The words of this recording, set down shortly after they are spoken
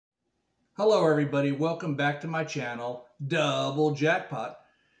Hello everybody, welcome back to my channel, Double Jackpot.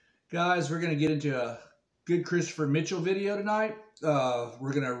 Guys, we're going to get into a good Christopher Mitchell video tonight.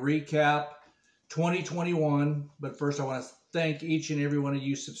 We're going to recap 2021, but first I want to thank each and every one of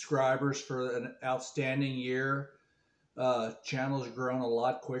you subscribers for an outstanding year. Channel has grown a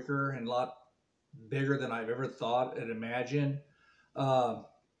lot quicker and a lot bigger than I've ever thought and imagined. Going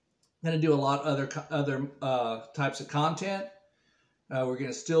to do a lot other types of content. We're going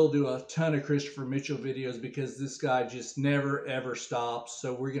to still do a ton of Christopher Mitchell videos because this guy just never, ever stops.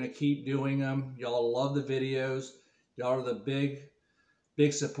 So we're going to keep doing them. Y'all love the videos. Y'all are the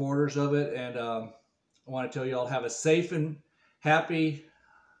big supporters of it. And I want to tell y'all have a safe and happy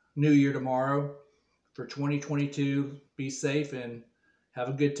New Year tomorrow for 2022. Be safe and have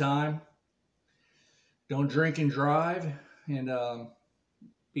a good time. Don't drink and drive. And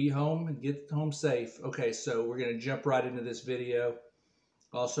be home and get home safe. Okay, so we're going to jump right into this video.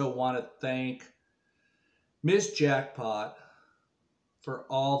 Also want to thank Miss Jackpot for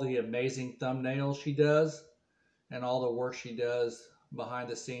all the amazing thumbnails she does and all the work she does behind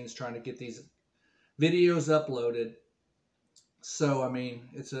the scenes trying to get these videos uploaded. So I mean,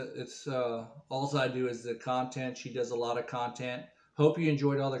 all I do is the content. She does a lot of content. Hope you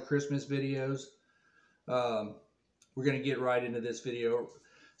enjoyed all the Christmas videos. We're gonna get right into this video.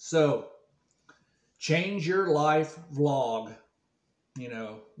 So, change your life vlog. You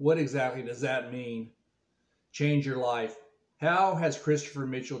know, what exactly does that mean? Change your life. How has Christopher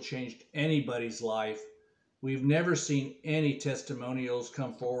Mitchell changed anybody's life? We've never seen any testimonials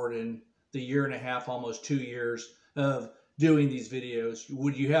come forward in the year and a half, almost 2 years of doing these videos.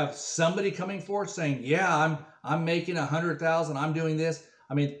 Would you have somebody coming forward saying, yeah, I'm making 100,000, I'm doing this?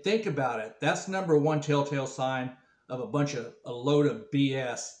 I mean, think about it. That's number one telltale sign of a load of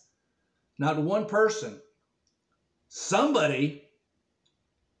BS. Not one person. Somebody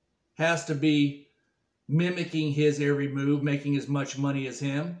has to be mimicking his every move, making as much money as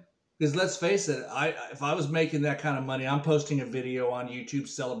him. Because let's face it, if I was making that kind of money, I'm posting a video on YouTube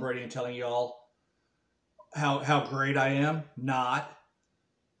celebrating and telling y'all how great I am. Not.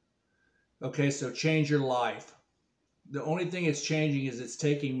 Okay, so change your life. The only thing it's changing is it's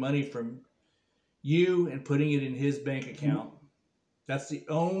taking money from you and putting it in his bank account. That's the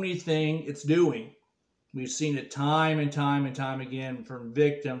only thing it's doing. We've seen it time and time and time again from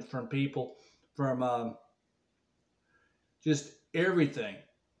victims, from people, from just everything.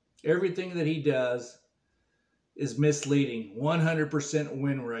 Everything that he does is misleading. 100%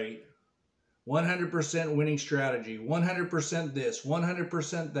 win rate, 100% winning strategy, 100% this,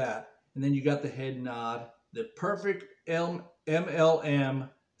 100% that. And then you got the head nod, the perfect MLM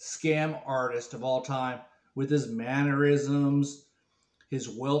scam artist of all time with his mannerisms, his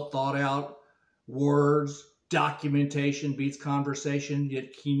well thought out words. Documentation beats conversation, yet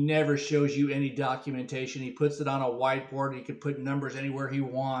he never shows you any documentation. He puts it on a whiteboard. He can put numbers anywhere he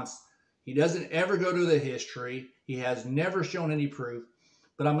wants. He doesn't ever go to the history. He has never shown any proof.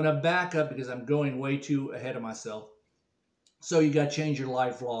 But I'm going to back up because I'm going way too ahead of myself. So you got Change Your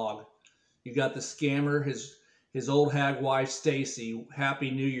Life vlog. You got the scammer, his old hag wife, Stacy.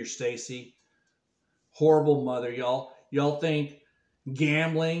 Happy New Year, Stacy. Horrible mother, y'all. Y'all think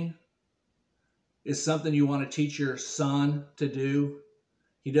gambling is something you want to teach your son to do?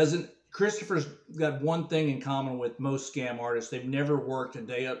 He doesn't. Christopher's got one thing in common with most scam artists. They've never worked a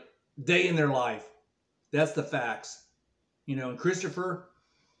day in their life. That's the facts. You know, and Christopher,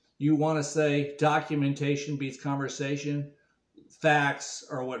 you want to say documentation beats conversation. Facts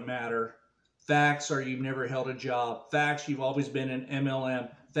are what matter. Facts are you've never held a job. Facts, you've always been an MLM.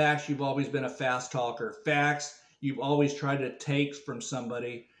 Facts, you've always been a fast talker. Facts, you've always tried to take from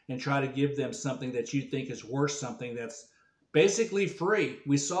somebody and try to give them something that you think is worth something that's basically free.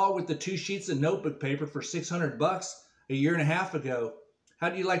 We saw with the 2 sheets of notebook paper for $600 a year and a half ago. How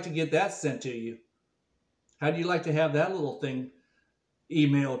do you like to get that sent to you? How do you like to have that little thing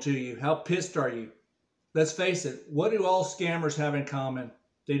emailed to you? How pissed are you? Let's face it, what do all scammers have in common?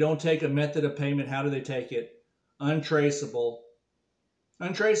 They don't take a method of payment. How do they take it? Untraceable.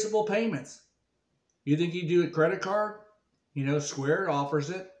 Untraceable payments. You think you do a credit card? You know, Square offers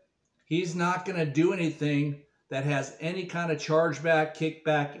it. He's not going to do anything that has any kind of chargeback,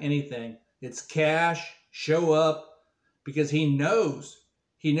 kickback, anything. It's cash, show up, because he knows.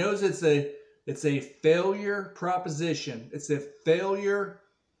 He knows it's a failure proposition. It's a failure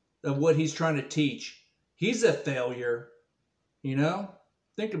of what he's trying to teach. He's a failure, you know?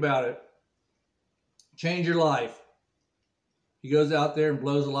 Think about it. Change your life. He goes out there and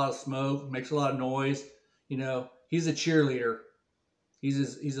blows a lot of smoke, makes a lot of noise. You know, he's a cheerleader. He's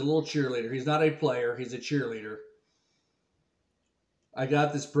a little cheerleader. He's not a player. He's a cheerleader. I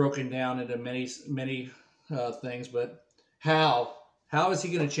got this broken down into many things, but how is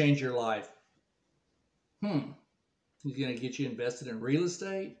he going to change your life? He's going to get you invested in real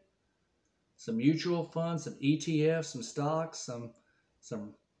estate, some mutual funds, some ETFs, some stocks,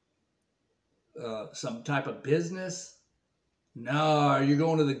 some type of business. No, you're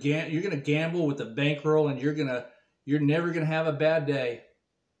going to you're going to gamble with the bankroll, and you're never going to have a bad day.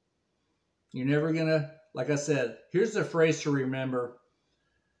 You're never going to, like I said, here's the phrase to remember.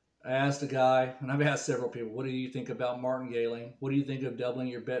 I asked a guy, and I've asked several people, what do you think about martingaling? What do you think of doubling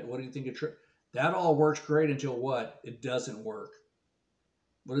your bet? What do you think of that? All works great until what? It doesn't work.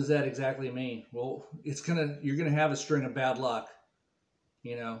 What does that exactly mean? Well, you're gonna have a string of bad luck.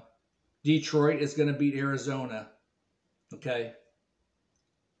 You know, Detroit is gonna beat Arizona. Okay.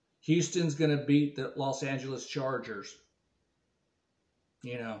 Houston's gonna beat the Los Angeles Chargers.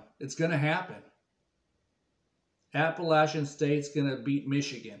 You know, it's gonna happen. Appalachian State's gonna beat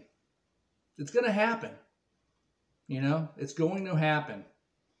Michigan. It's gonna happen. You know, it's going to happen.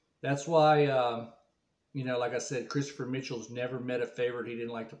 That's why, you know, like I said, Christopher Mitchell's never met a favorite he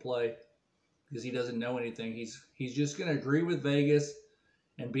didn't like to play because he doesn't know anything. He's just going to agree with Vegas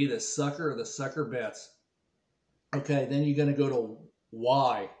and be the sucker of the sucker bets. Okay, then you're going to go to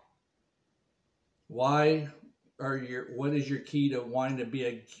why. What is your key to wanting to be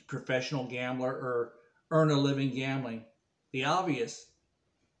a professional gambler or earn a living gambling? The obvious.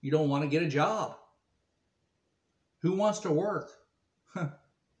 You don't want to get a job. Who wants to work?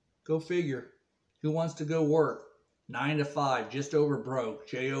 Go figure. Who wants to go work? 9 to 5, just over broke,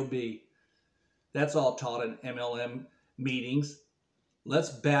 J-O-B. That's all taught in MLM meetings. Let's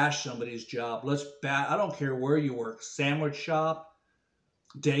bash somebody's job. I don't care where you work. Sandwich shop,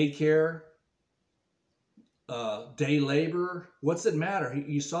 daycare, day labor. What's it matter?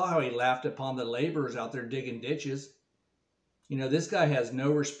 You saw how he laughed upon the laborers out there digging ditches. You know, this guy has no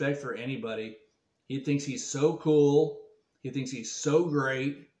respect for anybody. He thinks he's so cool. He thinks he's so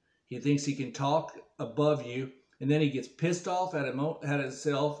great. He thinks he can talk above you. And then he gets pissed off at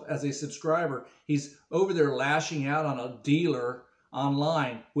himself as a subscriber. He's over there lashing out on a dealer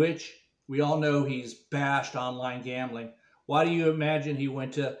online, which we all know he's bashed online gambling. Why do you imagine he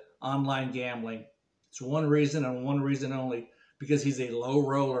went to online gambling? It's one reason and one reason only. Because he's a low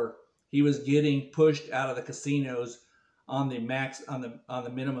roller. He was getting pushed out of the casinos on the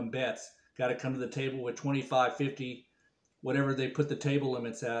minimum bets. Got to come to the table with 25, 50, whatever they put the table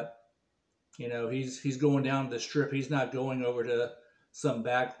limits at. You know, he's going down to the strip. He's not going over to some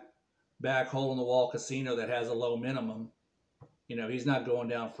back hole in the wall casino that has a low minimum. You know, he's not going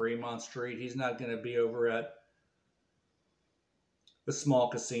down Fremont Street. He's not going to be over at a small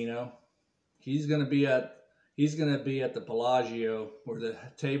casino. He's going to be at the Bellagio where the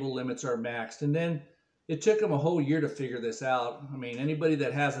table limits are maxed. And then it took him a whole year to figure this out. I mean, anybody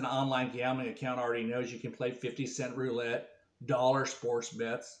that has an online gambling account already knows you can play 50-cent roulette, dollar sports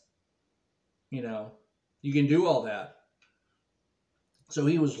bets. You know, you can do all that. So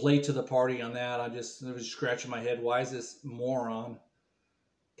he was late to the party on that. I was scratching my head. Why is this moron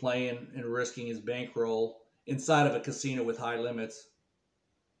playing and risking his bankroll inside of a casino with high limits?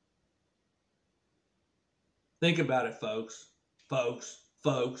 Think about it, folks.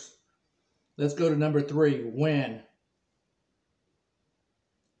 Let's go to number 3, win.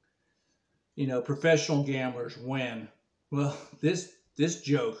 You know, professional gamblers win. Well, this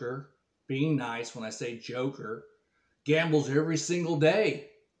joker, being nice when I say joker, gambles every single day.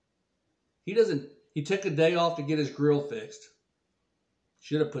 He took a day off to get his grill fixed.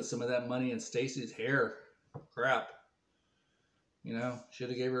 Should have put some of that money in Stacy's hair. Crap. You know, should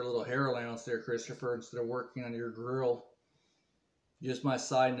have gave her a little hair allowance there, Christopher, instead of working on your grill. Just my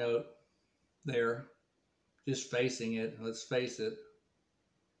side note there. Just facing it. Let's face it.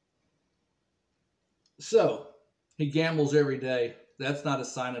 So, he gambles every day. That's not a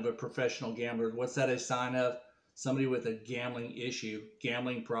sign of a professional gambler. What's that a sign of? Somebody with a gambling issue,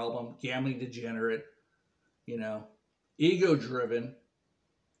 gambling problem, gambling degenerate, you know, ego driven.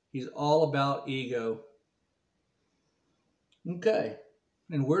 He's all about ego. Okay.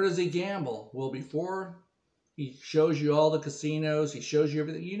 And where does he gamble? Well, before he shows you all the casinos, he shows you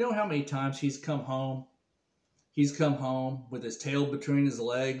everything. You know how many times he's come home? He's come home with his tail between his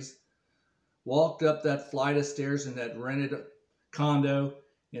legs, walked up that flight of stairs in that rented condo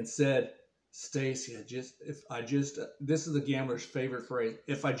and said, Stacy, this is the gambler's favorite phrase.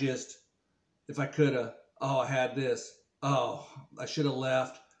 If I could have, I had this. Oh, I should have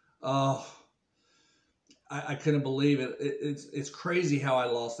left. Oh, I couldn't believe it. It's crazy how I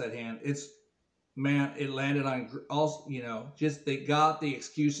lost that hand. It landed on also, you know, just they got the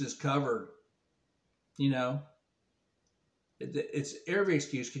excuses covered, you know. It's every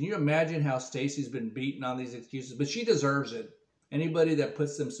excuse. Can you imagine how Stacy's been beaten on these excuses? But she deserves it. Anybody that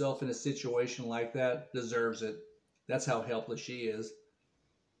puts themselves in a situation like that deserves it. That's how helpless she is.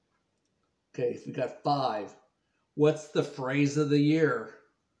 Okay, so we got 5. What's the phrase of the year?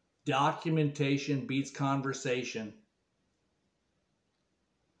 Documentation beats conversation.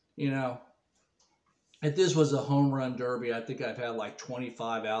 You know, if this was a home run derby, I think I've had like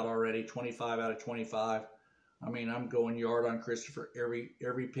 25 out already, 25 out of 25. I mean, I'm going yard on Christopher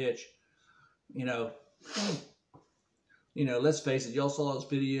every pitch. You know, let's face it. Y'all saw those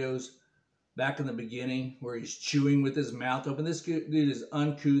videos back in the beginning where he's chewing with his mouth open. This dude is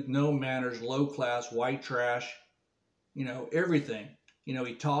uncouth, no manners, low class, white trash. You know, everything. You know,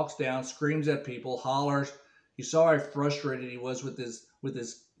 he talks down, screams at people, hollers. You saw how frustrated he was with his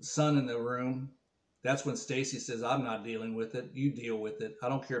son in the room. That's when Stacy says, "I'm not dealing with it. You deal with it. I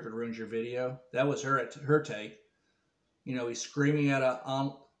don't care if it ruins your video." That was her take. You know, he's screaming at an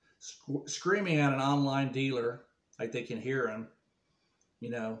online dealer like they can hear him.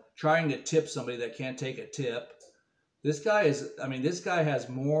 You know, trying to tip somebody that can't take a tip. This guy has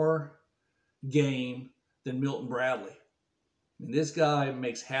more game than Milton Bradley. I mean, this guy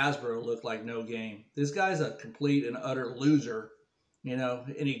makes Hasbro look like no game. This guy's a complete and utter loser. You know,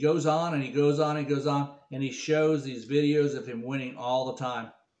 and he goes on and he goes on and goes on, and he shows these videos of him winning all the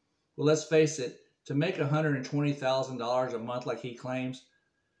time. Well, let's face it, to make $120,000 a month like he claims,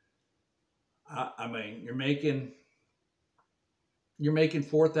 I mean, you're making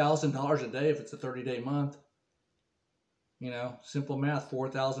 $4,000 a day if it's a 30-day month. You know, simple math,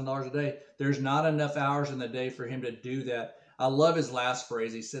 $4,000 a day. There's not enough hours in the day for him to do that. I love his last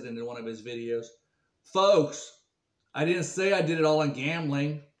phrase he said in one of his videos. Folks, I didn't say I did it all in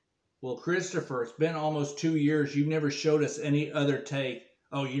gambling. Well, Christopher, it's been almost 2 years. You've never showed us any other take.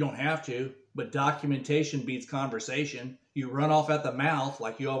 Oh, you don't have to, but documentation beats conversation. You run off at the mouth,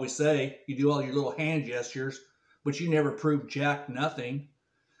 like you always say. You do all your little hand gestures, but you never prove jack nothing.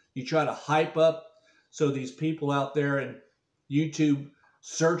 You try to hype up so these people out there in YouTube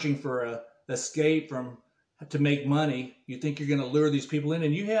searching for a escape to make money, you think you're going to lure these people in,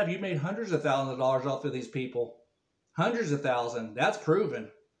 and you made hundreds of thousands of dollars off of these people. Hundreds of thousands. That's proven.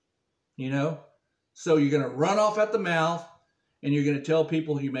 You know? So you're going to run off at the mouth, and you're going to tell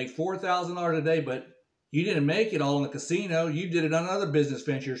people you make $4,000 a day, but you didn't make it all in the casino. You did it on other business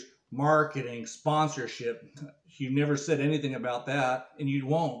ventures, marketing, sponsorship. You never said anything about that, and you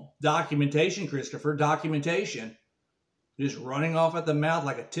won't. Documentation, Christopher, documentation. Just running off at the mouth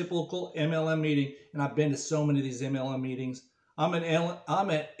like a typical MLM meeting, and I've been to so many of these MLM meetings. I'm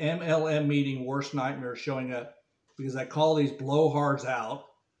at MLM meeting worst nightmare showing up because I call these blowhards out.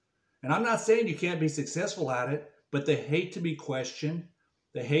 And I'm not saying you can't be successful at it, but they hate to be questioned.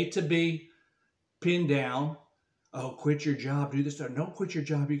 They hate to be pinned down. Oh, quit your job, do this. Or don't quit your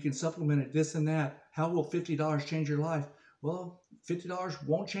job. You can supplement it, this and that. How will $50 change your life? Well, $50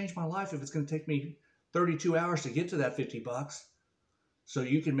 won't change my life if it's going to take me 32 hours to get to that 50 bucks. So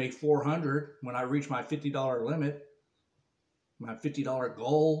you can make 400 when I reach my $50 limit, my $50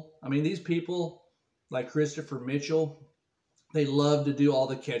 goal. I mean, these people like Christopher Mitchell, they love to do all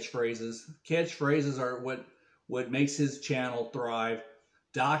the catchphrases. Catchphrases are what makes his channel thrive.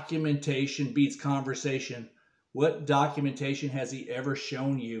 Documentation beats conversation. What documentation has he ever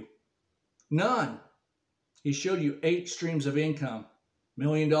shown you? None. He showed you 8 streams of income, $1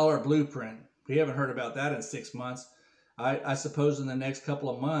 million blueprint. We haven't heard about that in 6 months. I suppose in the next couple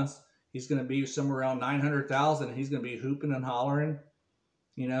of months, he's going to be somewhere around 900,000, and he's going to be hooping and hollering,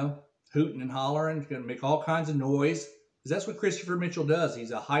 you know, hooting and hollering. He's going to make all kinds of noise. Because that's what Christopher Mitchell does.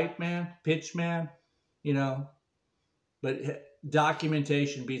 He's a hype man, pitch man, you know. But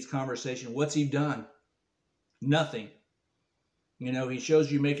documentation beats conversation. What's he done? Nothing. You know, he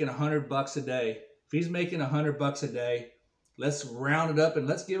shows you making $100 a day. If he's making $100 a day, let's round it up and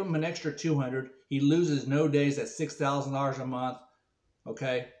let's give him an extra 200. He loses no days at $6,000 a month.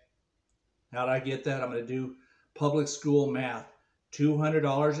 Okay. How did I get that? I'm going to do public school math.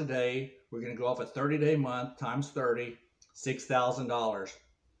 $200 a day. We're going to go off a 30-day month times 30, $6,000.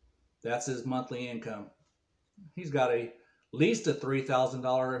 That's his monthly income. He's got at least a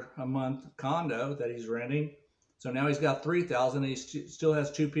 $3,000 a month condo that he's renting. So now he's got $3,000 and he still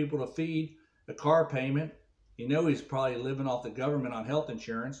has 2 people to feed, a car payment. You know he's probably living off the government on health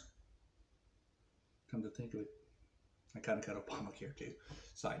insurance. Come to think of it, I kind of got Obamacare too.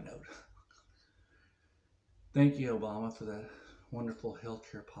 Side note. Thank you, Obama, for that wonderful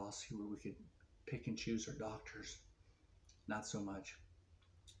healthcare policy where we could pick and choose our doctors. Not so much.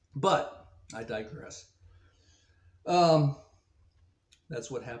 But I digress.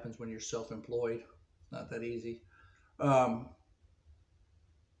 That's what happens when you're self-employed. Not that easy.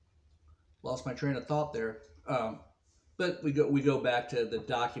 Lost my train of thought there. But we go back to the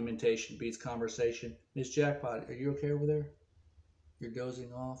documentation beats conversation. Miss Jackpot, are you okay over there? You're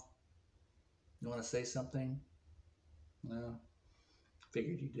dozing off. You want to say something? No.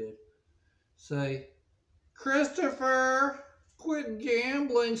 Figured you did. Say, Christopher, quit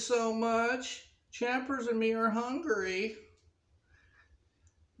gambling so much. Champers and me are hungry.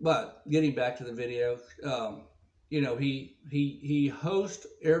 But getting back to the video, you know, he hosts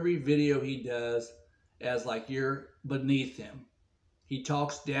every video he does as like you're beneath him. He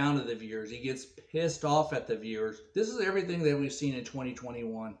talks down to the viewers. He gets pissed off at the viewers. This is everything that we've seen in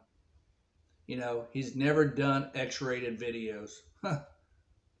 2021. You know, he's never done X-rated videos.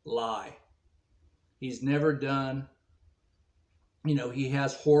 Lie. He's never done, you know, he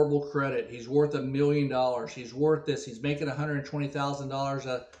has horrible credit. He's worth $1 million. He's worth this. He's making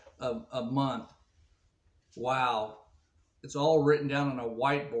 $120,000 a month. Wow. It's all written down on a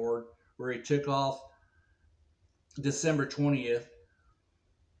whiteboard where he took off December 20th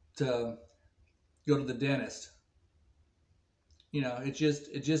to go to the dentist. You know, it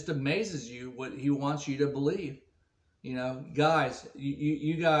just amazes you what he wants you to believe. You know, guys,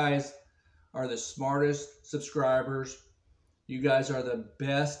 you guys are the smartest subscribers. You guys are the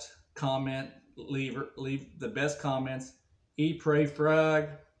best comment leave the best comments. Eat, pray, frag.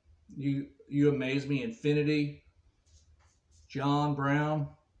 You amaze me. Infinity. John Brown.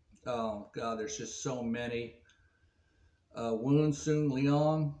 Oh God, there's just so many. Woon Soon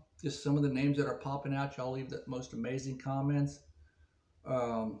Leon. Just some of the names that are popping out. Y'all leave the most amazing comments.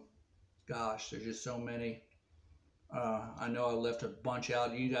 Gosh, there's just so many. I know I left a bunch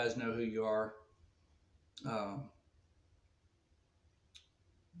out. You guys know who you are.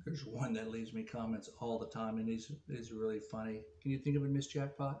 There's one that leaves me comments all the time, and he's really funny. Can you think of a Miss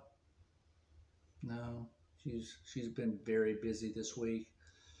Jackpot? No, she's been very busy this week.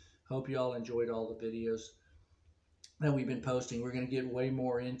 Hope you all enjoyed all the videos that we've been posting. We're going to get way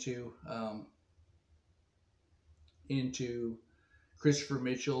more into Christopher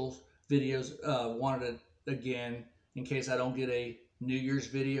Mitchell's videos. Wanted to, again, in case I don't get a New Year's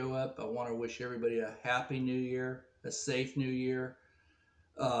video up, I want to wish everybody a happy New Year, a safe New Year.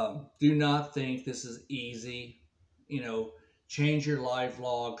 Do not think this is easy. You know, change your live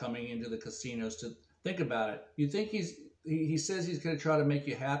vlog coming into the casinos. To think about it. You think he says he's going to try to make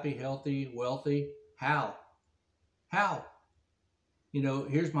you happy, healthy, wealthy. How? How? You know,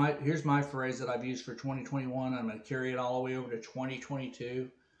 here's my phrase that I've used for 2021. I'm going to carry it all the way over to 2022.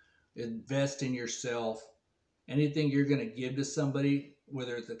 Invest in yourself. Anything you're going to give to somebody,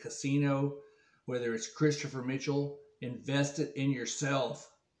 whether it's a casino, whether it's Christopher Mitchell, invest it in yourself.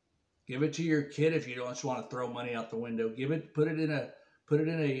 Give it to your kid if you don't just want to throw money out the window. Put it in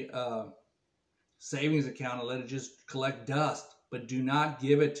a savings account and let it just collect dust. But do not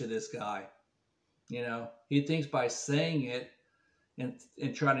give it to this guy. You know, he thinks by saying it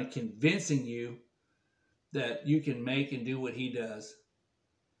and trying to convincing you that you can make and do what he does.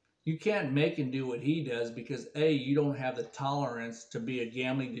 You can't make and do what he does because A, you don't have the tolerance to be a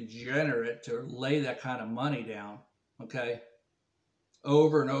gambling degenerate to lay that kind of money down. Okay?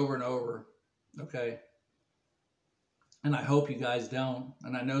 Over and over and over. Okay? And I hope you guys don't.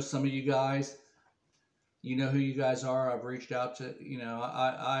 And I know some of you guys, you know who you guys are. I've reached out to, you know,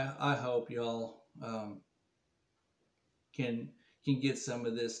 I hope y'all can get some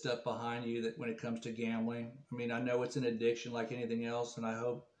of this stuff behind you that when it comes to gambling. I mean, I know it's an addiction like anything else, and I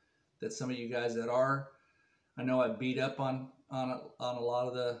hope that some of you guys that are, I know I beat up on a lot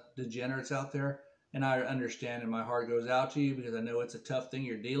of the degenerates out there, and I understand, and my heart goes out to you because I know it's a tough thing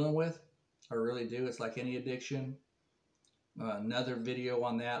you're dealing with. I really do. It's like any addiction. Another video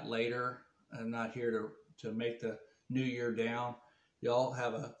on that later. I'm not here to make the new year down. Y'all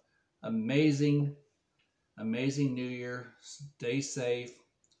have a amazing new year. Stay safe.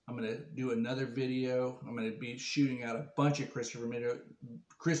 I'm going to do another video. I'm going to be shooting out a bunch of Christopher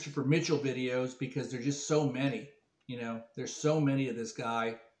Mitchell videos because there's just so many. You know, there's so many of this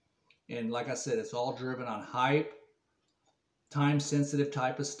guy. And like I said, it's all driven on hype, time-sensitive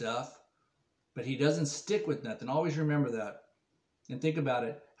type of stuff. But he doesn't stick with nothing. Always remember that. And think about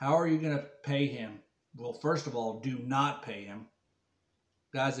it. How are you going to pay him? Well, first of all, do not pay him.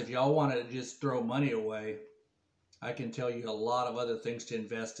 Guys, if y'all want to just throw money away, I can tell you a lot of other things to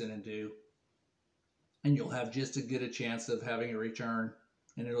invest in and do. And you'll have just as good a chance of having a return,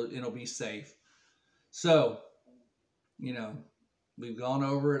 and it'll be safe. So, you know, we've gone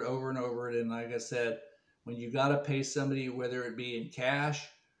over it over and over it. And like I said, when you got to pay somebody, whether it be in cash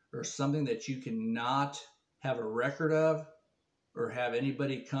or something that you cannot have a record of or have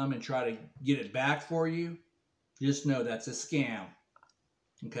anybody come and try to get it back for you, just know that's a scam.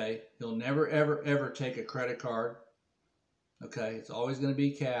 Okay, he'll never, ever, ever take a credit card. Okay, it's always going to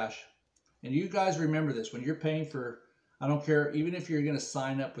be cash. And you guys remember this, when you're paying for, I don't care, even if you're going to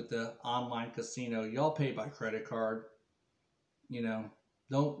sign up with the online casino, y'all pay by credit card. You know,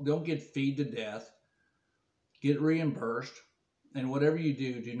 don't get feed to death. Get reimbursed. And whatever you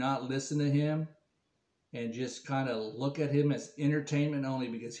do, do not listen to him and just kind of look at him as entertainment only,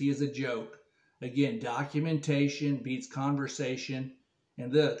 because he is a joke. Again, documentation beats conversation.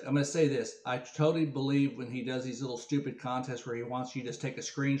 And look, I'm going to say this. I totally believe when he does these little stupid contests where he wants you to just take a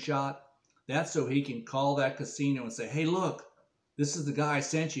screenshot, that's so he can call that casino and say, hey, look, this is the guy I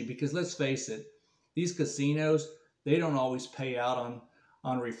sent you. Because let's face it, these casinos, they don't always pay out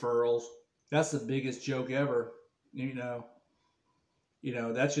on referrals. That's the biggest joke ever. You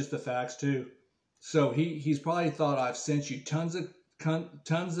know, that's just the facts too. So he's probably thought, I've sent you tons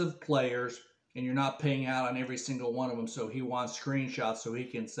of players and you're not paying out on every single one of them. So he wants screenshots so he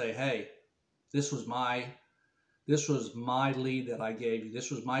can say, hey, this was my lead that I gave you. This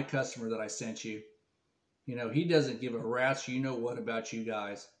was my customer that I sent you. You know, he doesn't give a rat's you know what about you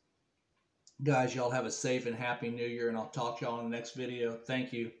guys. Guys, y'all have a safe and happy new year, and I'll talk to y'all in the next video.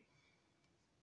 Thank you.